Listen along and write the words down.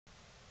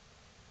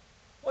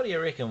What do you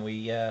reckon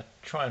we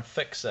try and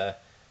fix a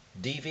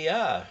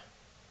DVR?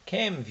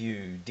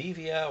 Camvu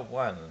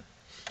DVR1.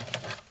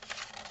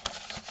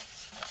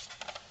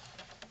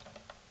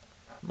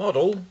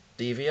 Model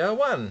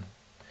DVR1.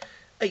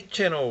 8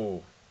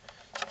 channel.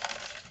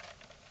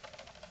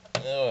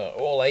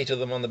 All 8 of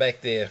them on the back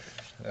there.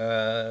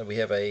 We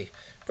have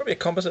probably a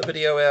composite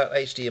video out,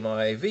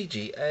 HDMI,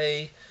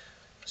 VGA,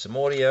 some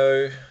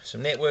audio,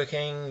 some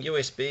networking,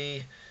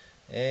 USB,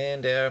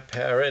 and our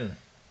power in.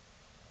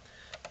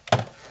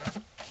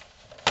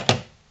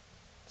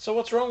 So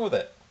what's wrong with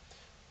it?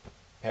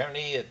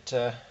 Apparently it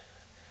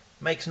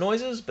makes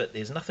noises, but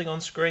there's nothing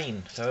on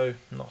screen, so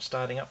not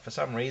starting up for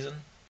some reason.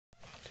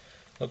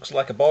 Looks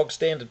like a bog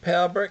standard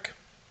power brick.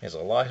 Has a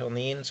light on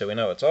the end so we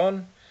know it's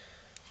on,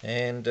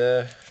 and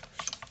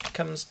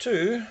comes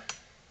to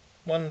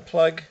one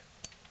plug,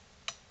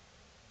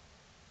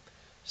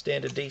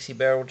 standard DC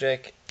barrel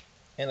jack,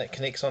 and it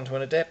connects onto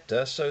an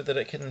adapter so that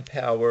it can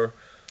power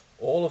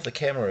all of the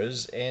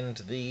cameras and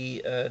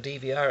the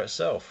DVR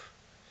itself.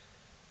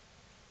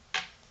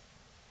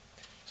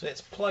 So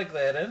let's plug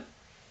that in,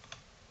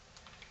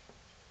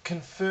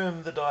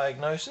 confirm the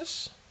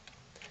diagnosis.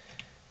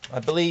 I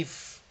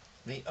believe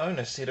the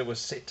owner said it was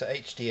set to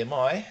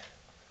HDMI,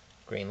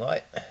 green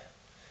light,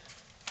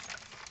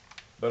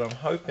 but I'm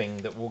hoping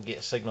that we'll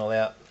get signal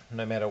out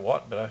no matter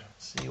what, but I'll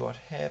see what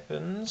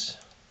happens.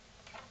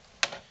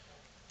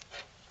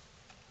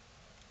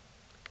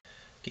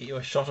 Get you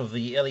a shot of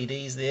the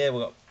LEDs there.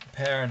 We've got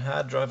power and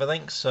hard drive, I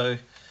think, so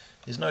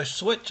there's no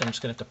switch. I'm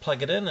just going to have to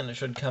plug it in and it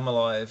should come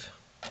alive.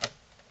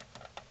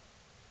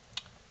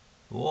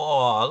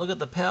 Whoa, look at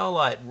the power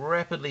light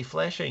rapidly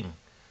flashing. I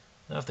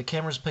don't know if the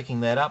camera's picking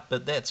that up,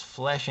 but that's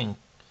flashing.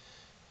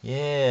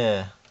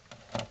 Yeah.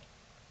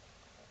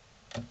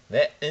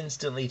 That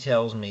instantly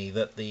tells me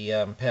that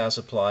the power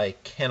supply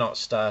cannot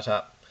start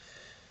up.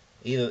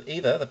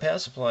 Either the power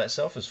supply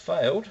itself has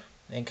failed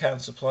and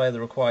can't supply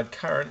the required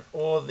current,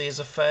 or there's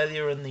a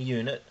failure in the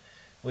unit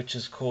which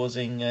is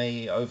causing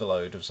a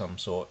overload of some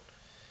sort.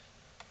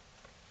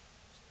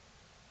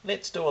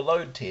 Let's do a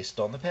load test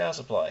on the power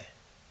supply.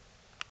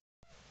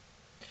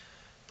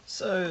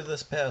 So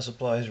this power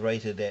supply is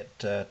rated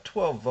at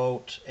 12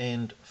 volt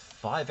and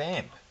 5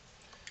 amp.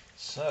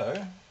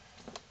 So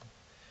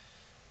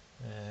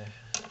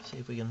see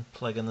if we can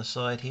plug in the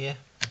side here.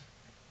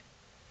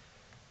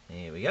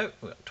 There we go.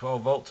 We've got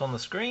 12 volts on the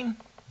screen.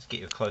 Let's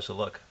get you a closer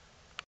look.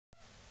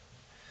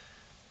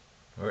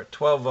 We're at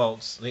 12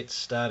 volts. Let's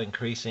start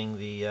increasing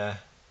the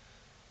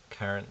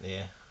current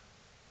there.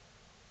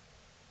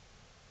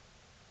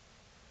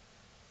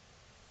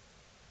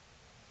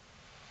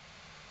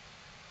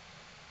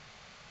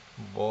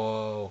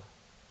 Whoa,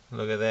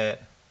 look at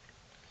that.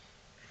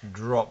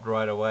 Dropped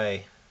right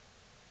away.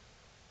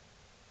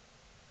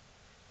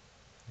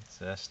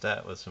 Let's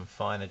start with some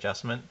fine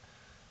adjustment.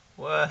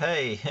 Well,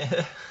 hey,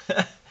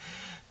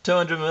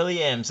 200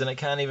 milliamps and it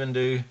can't even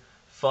do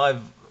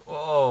 5.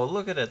 Oh,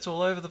 look at it, it's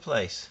all over the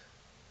place.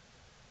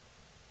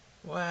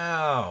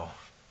 Wow,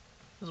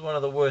 this is one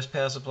of the worst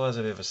power supplies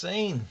I've ever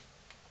seen.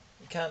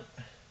 You can't.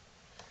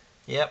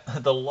 Yep,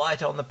 the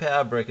light on the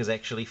power brick is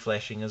actually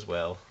flashing as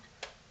well.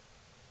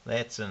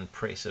 That's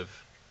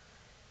impressive.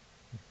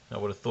 I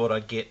would have thought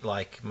I'd get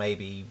like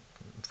maybe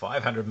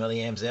 500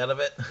 milliamps out of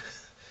it.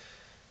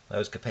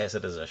 Those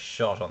capacitors are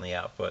shot on the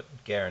output,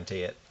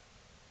 guarantee it.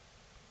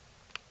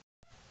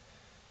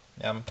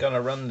 Now I'm going to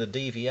run the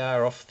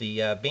DVR off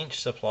the bench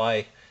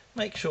supply,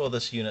 make sure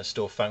this unit's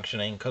still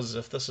functioning, because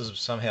if this has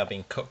somehow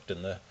been cooked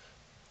in the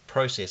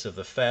process of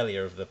the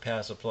failure of the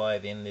power supply,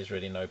 then there's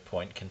really no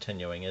point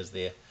continuing, is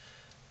there?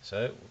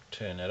 So we'll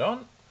turn it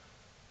on.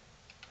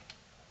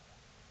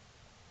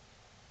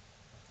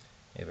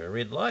 We have a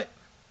red light.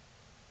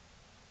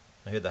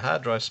 I heard the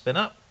hard drive spin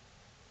up.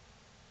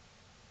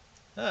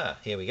 Ah,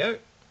 here we go.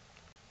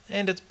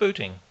 And it's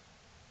booting.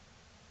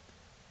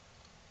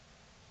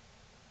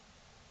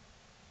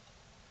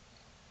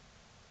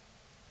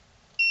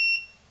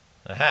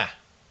 Aha!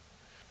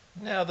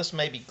 Now this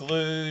may be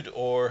glued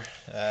or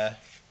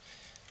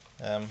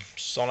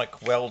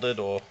sonic welded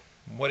or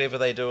whatever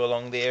they do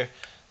along there.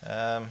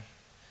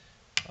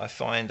 I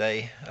find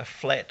a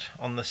flat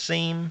on the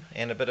seam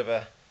and a bit of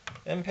a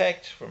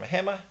impact from a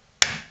hammer,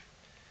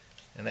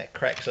 and that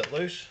cracks it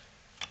loose.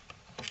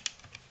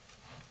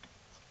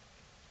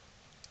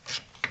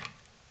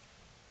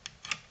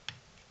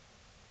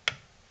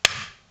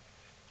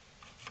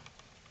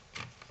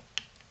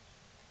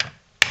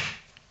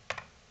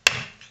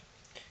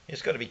 You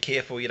just got to be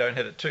careful you don't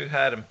hit it too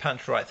hard and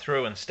punch right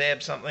through and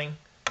stab something,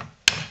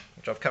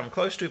 which I've come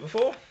close to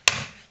before.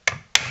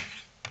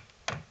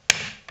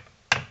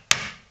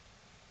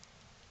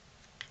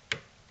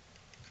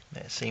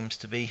 That seems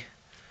to be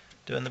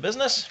doing the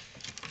business.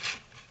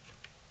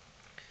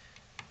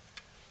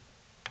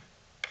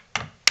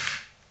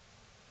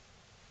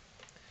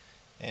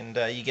 And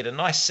you get a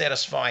nice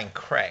satisfying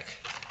crack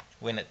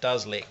when it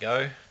does let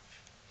go.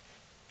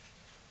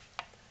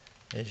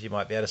 As you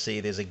might be able to see,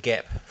 there's a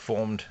gap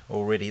formed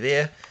already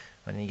there.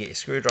 When you get your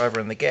screwdriver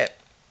in the gap,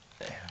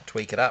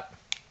 tweak it up,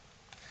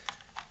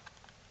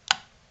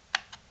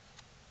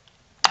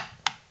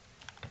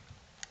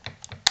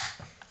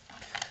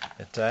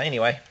 But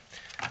anyway,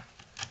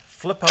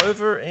 flip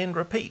over and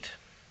repeat.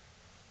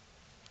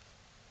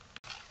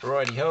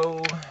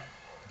 Righty-ho,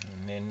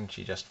 and then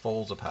she just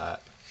falls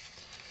apart.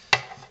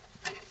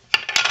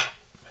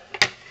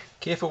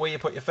 Careful where you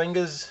put your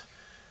fingers.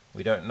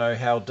 We don't know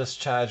how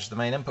discharged the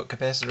main input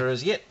capacitor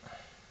is yet.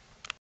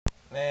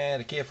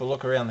 And a careful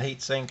look around the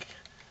heatsink.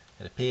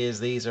 It appears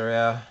these are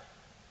our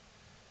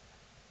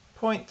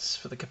points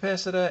for the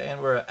capacitor,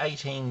 and we're at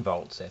 18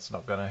 volts. That's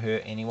not going to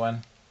hurt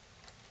anyone.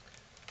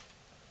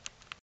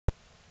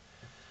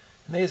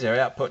 And there's our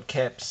output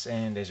caps,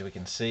 and as we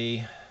can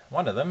see,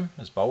 one of them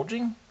is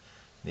bulging,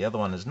 the other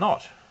one is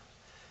not.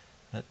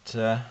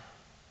 But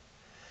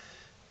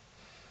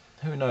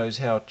who knows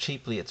how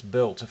cheaply it's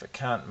built if it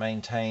can't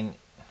maintain,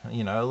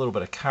 you know, a little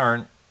bit of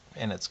current,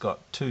 and it's got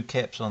two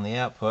caps on the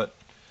output.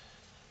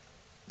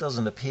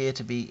 Doesn't appear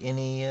to be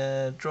any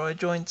dry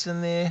joints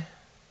in there,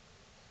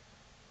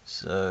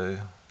 so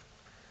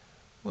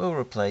we'll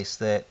replace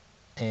that,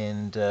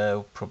 and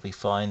we'll probably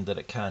find that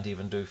it can't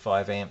even do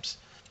 5 amps.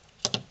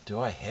 Do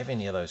I have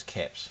any of those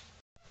caps?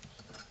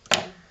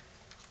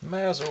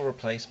 May as well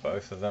replace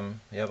both of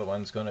them. The other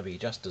one's going to be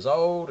just as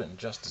old and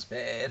just as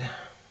bad,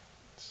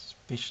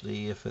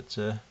 especially if it's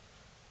a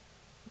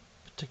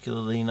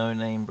particularly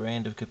no-name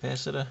brand of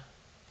capacitor.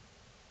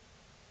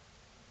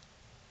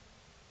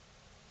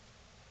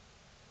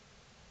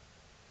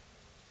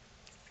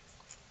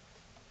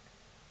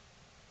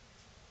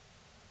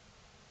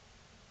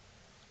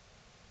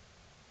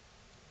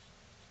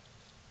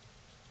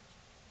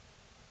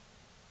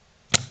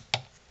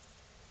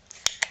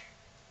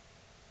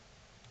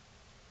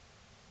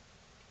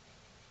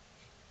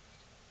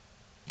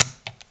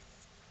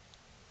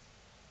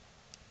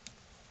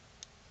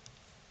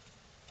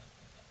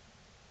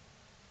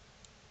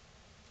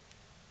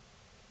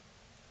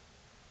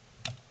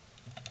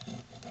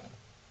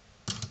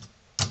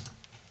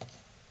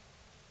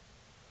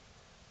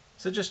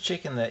 So just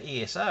checking the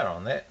ESR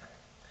on that.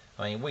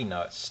 I mean, we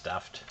know it's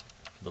stuffed.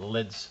 The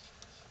lid's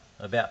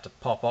about to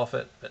pop off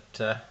it, but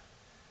if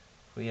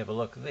we have a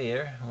look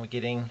there, and we're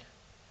getting,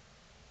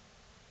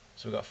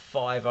 so we've got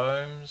 5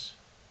 ohms.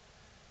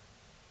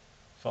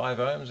 5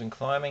 ohms and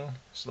climbing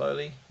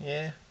slowly,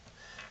 yeah.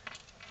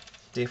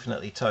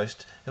 Definitely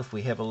toast. If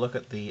we have a look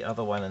at the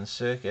other one in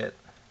circuit,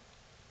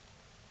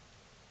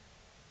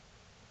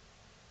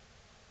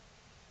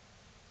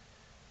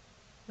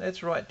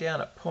 that's right down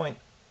at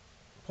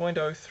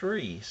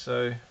 0.03,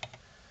 so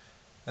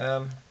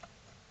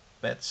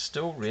that's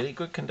still really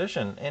good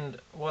condition. And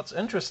what's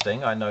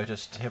interesting, I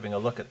noticed having a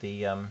look at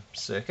the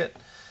circuit,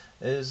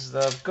 is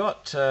they've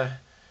got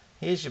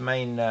here's your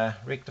main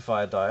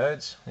rectifier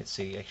diodes. Let's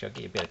see, actually I'll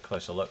get you a better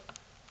closer look.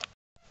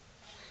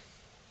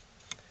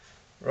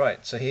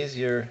 Right, so here's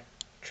your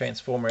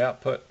transformer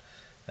output.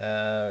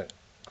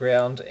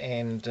 Ground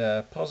and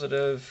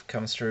positive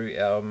comes through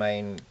our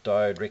main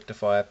diode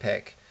rectifier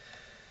pack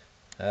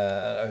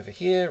over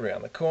here,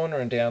 around the corner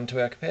and down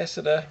to our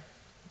capacitor.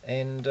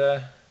 And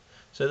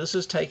so this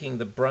is taking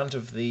the brunt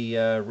of the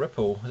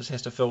ripple. This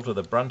has to filter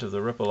the brunt of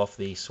the ripple off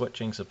the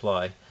switching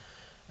supply.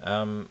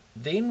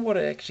 Then what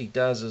it actually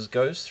does is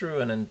goes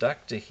through an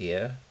inductor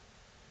here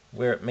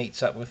where it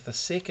meets up with the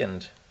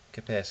second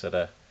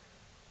capacitor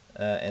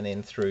and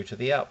then through to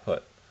the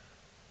output.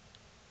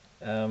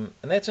 And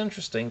that's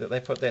interesting that they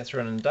put that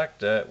through an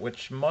inductor,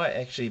 which might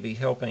actually be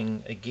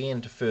helping again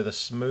to further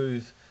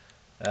smooth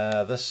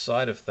this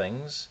side of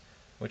things,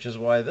 which is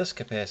why this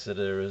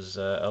capacitor is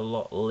a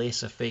lot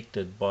less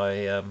affected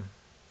by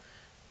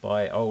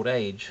old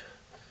age.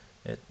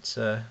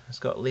 It's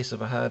got less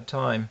of a hard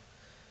time.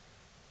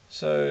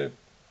 So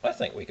I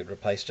think we could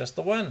replace just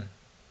the one,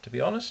 to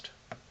be honest.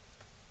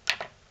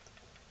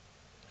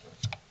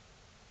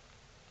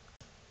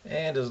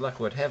 And as luck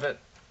would have it,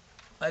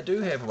 I do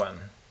have one,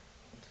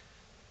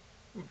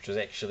 which is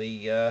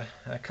actually a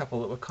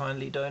couple that were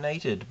kindly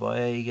donated by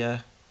a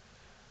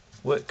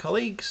work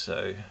colleague,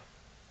 so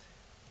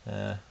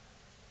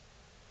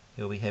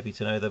you'll be happy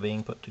to know they're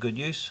being put to good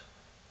use.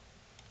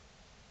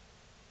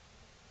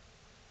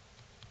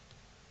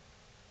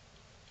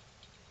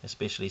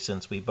 Especially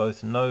since we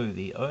both know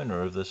the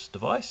owner of this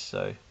device,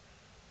 so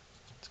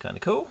it's kind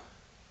of cool.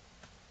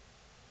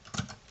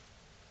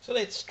 So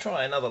let's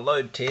try another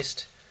load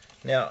test.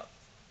 Now,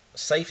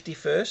 safety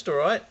first,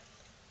 alright?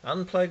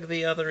 Unplug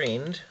the other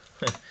end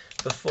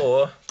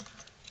before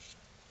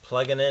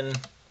plugging in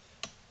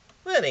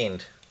that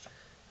end.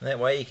 And that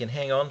way you can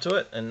hang on to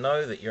it and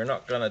know that you're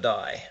not going to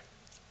die.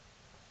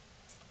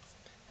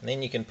 And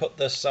then you can put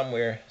this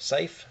somewhere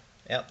safe,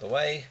 out the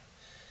way,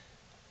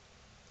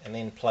 and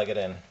then plug it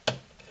in.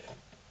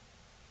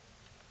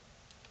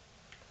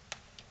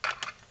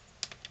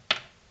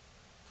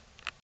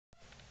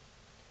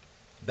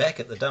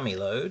 Back at the dummy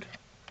load,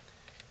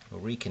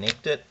 we'll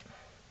reconnect it,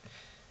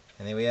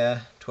 and there we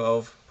are,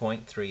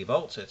 12.3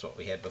 volts, that's what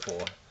we had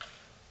before.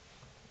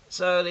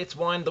 So let's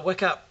wind the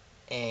wick up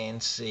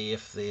and see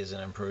if there's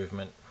an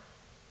improvement.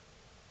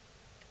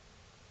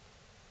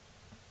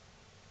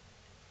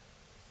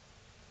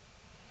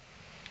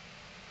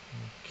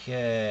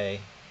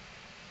 Okay,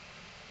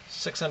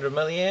 600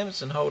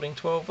 milliamps and holding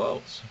 12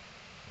 volts.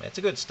 That's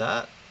a good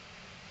start.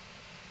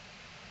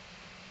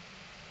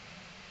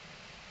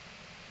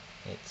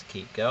 Let's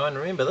keep going.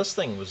 Remember, this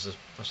thing was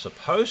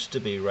supposed to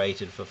be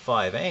rated for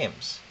 5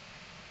 amps.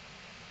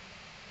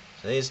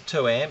 So there's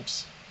 2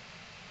 amps.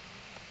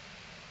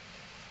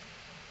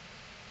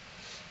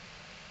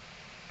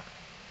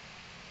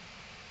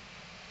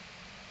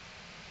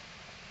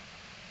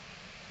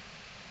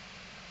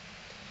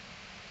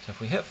 So if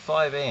we hit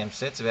 5 amps,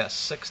 that's about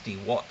 60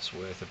 watts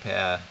worth of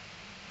power.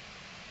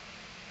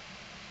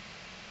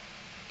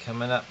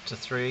 Coming up to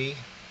 3.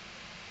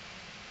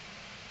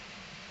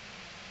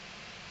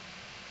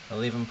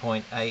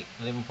 11.8,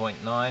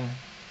 11.9.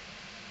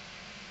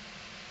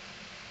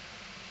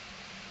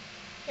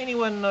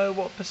 Anyone know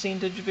what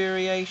percentage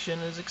variation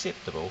is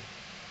acceptable?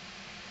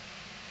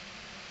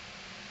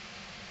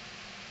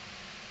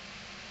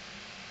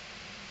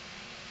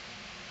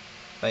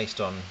 Based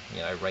on,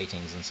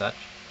 ratings and such.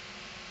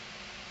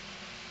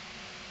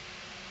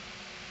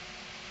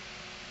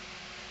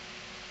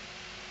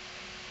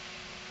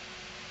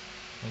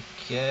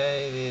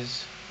 Okay,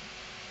 there's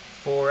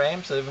 4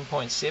 amps,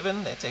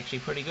 11.7. That's actually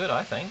pretty good,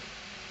 I think.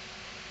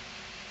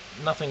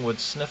 Nothing would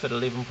sniff at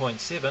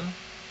 11.7.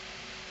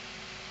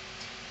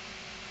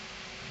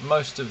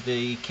 Most of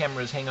the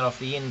cameras hanging off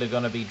the end are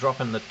going to be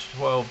dropping the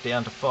 12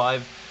 down to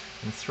 5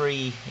 and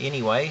 3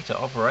 anyway to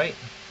operate.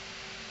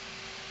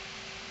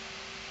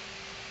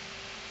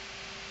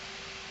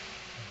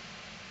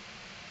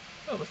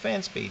 Oh, the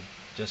fan speed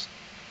just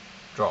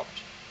dropped.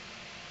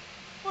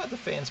 Why did the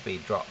fan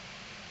speed drop?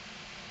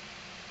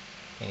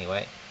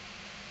 Anyway,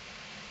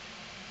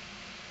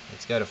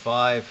 let's go to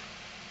 5.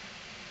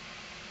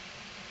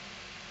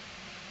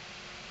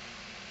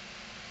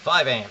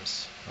 5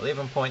 amps,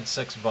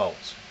 11.6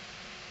 volts.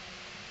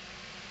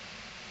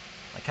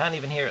 I can't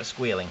even hear it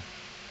squealing.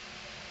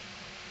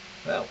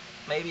 Well,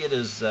 maybe it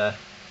is a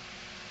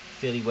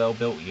fairly well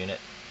built unit.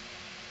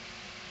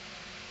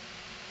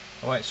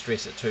 I won't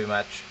stress it too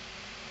much.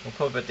 We'll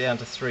put it down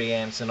to 3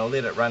 amps and I'll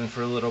let it run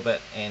for a little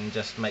bit and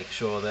just make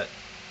sure that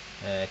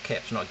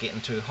cap's not getting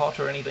too hot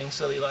or anything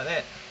silly like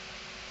that.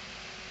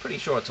 Pretty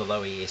sure it's a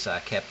low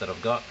ESR cap that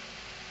I've got.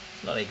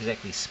 It's not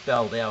exactly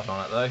spelled out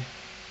on it though.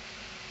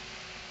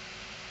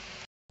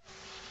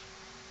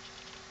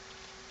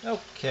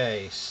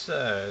 Okay,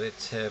 so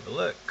let's have a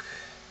look.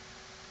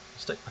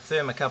 Stick the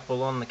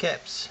thermocouple on the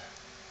caps,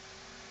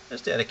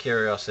 just out of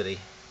curiosity,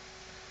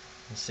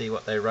 and see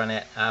what they run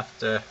at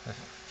after a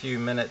few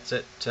minutes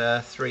at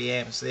 3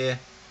 amps there.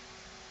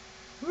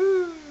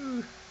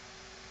 Woo!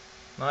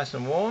 Nice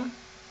and warm.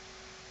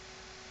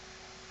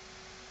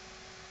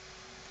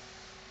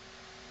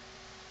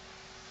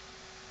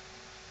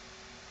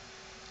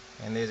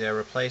 And there's our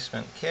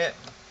replacement cap.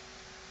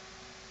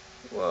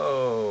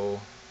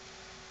 Whoa!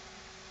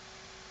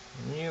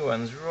 New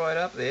one's right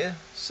up there,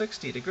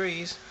 60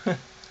 degrees.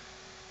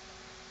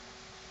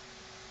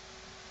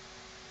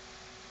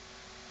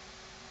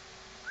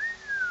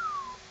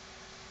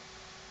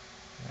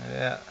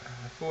 About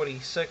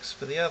 46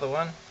 for the other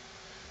one.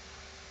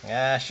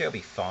 Ah, she'll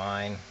be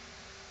fine.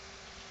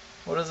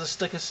 What does the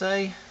sticker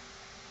say?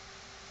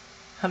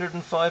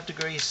 105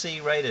 degrees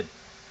C rated.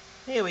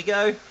 Here we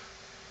go.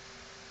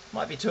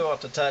 Might be too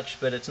hot to touch,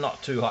 but it's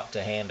not too hot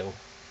to handle.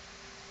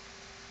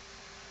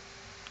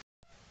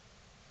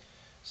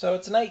 So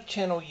it's an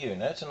 8-channel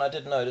unit, and I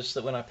did notice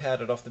that when I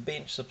powered it off the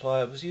bench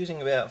supply, it was using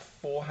about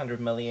 400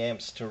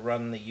 milliamps to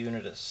run the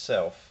unit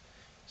itself.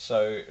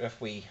 So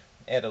if we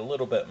add a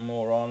little bit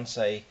more on,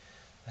 say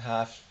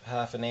half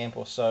an amp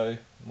or so,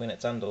 when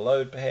it's under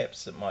load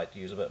perhaps, it might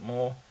use a bit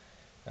more.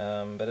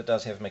 But it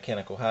does have a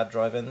mechanical hard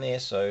drive in there,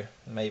 so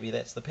maybe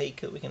that's the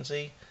peak that we can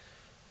see.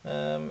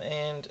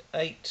 And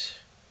 8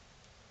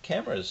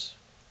 cameras.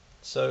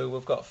 So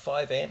we've got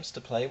 5 amps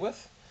to play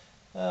with.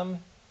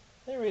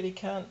 There really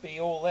can't be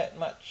all that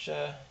much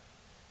that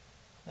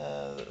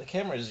the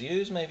cameras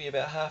use, maybe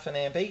about half an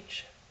amp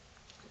each.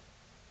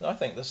 I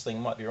think this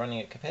thing might be running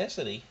at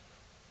capacity.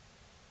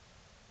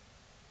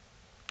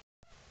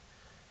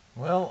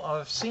 Well,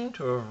 I've seemed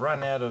to have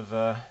run out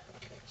of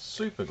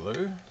super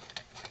glue,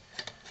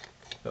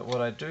 but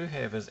what I do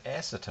have is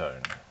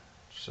acetone.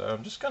 So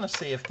I'm just going to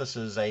see if this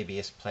is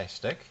ABS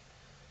plastic.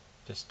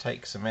 Just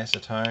take some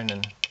acetone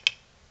and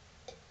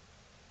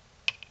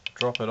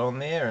drop it on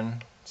there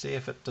and see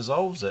if it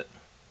dissolves it.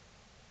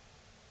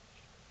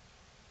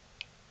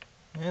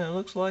 Yeah, it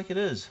looks like it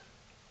is.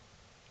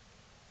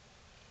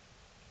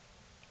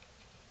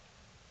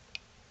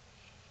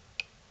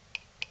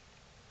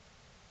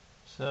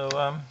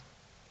 So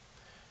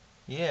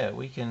yeah,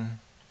 we can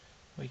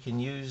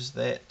use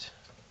that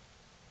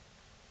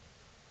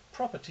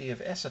property of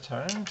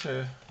acetone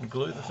to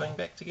glue the thing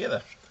back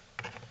together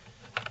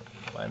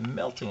by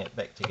melting it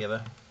back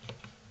together.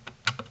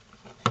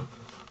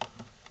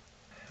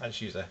 I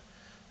just use a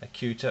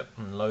Q-tip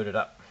and load it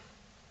up,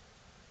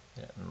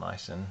 get it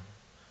nice and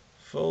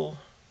full,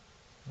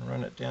 and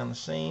run it down the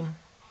seam,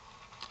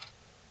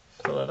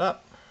 fill it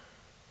up,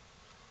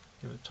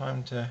 give it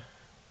time to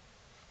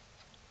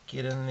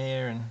get in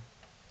there and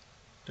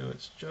do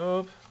its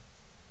job.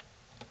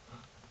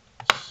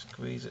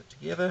 Squeeze it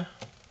together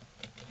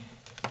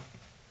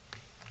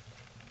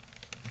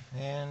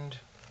and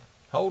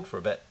hold for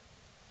a bit.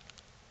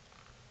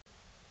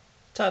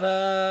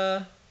 Ta-da!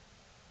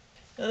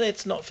 Now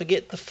let's not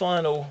forget the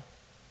final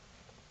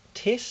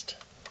test.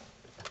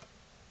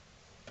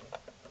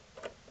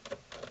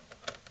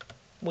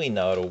 We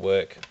know it'll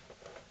work.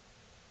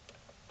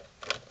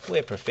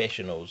 We're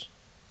professionals.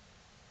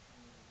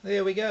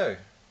 There we go.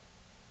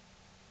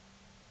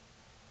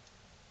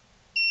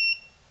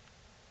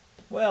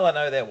 Well, I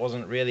know that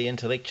wasn't really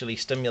intellectually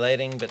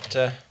stimulating,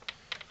 but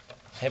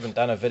haven't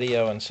done a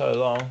video in so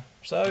long.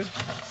 So,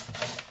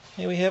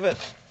 here we have it.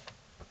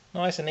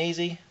 Nice and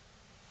easy.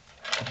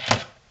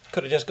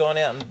 Could have just gone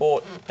out and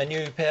bought a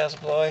new power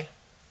supply.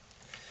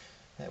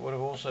 That would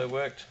have also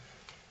worked.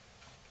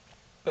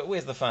 But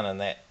where's the fun in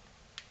that?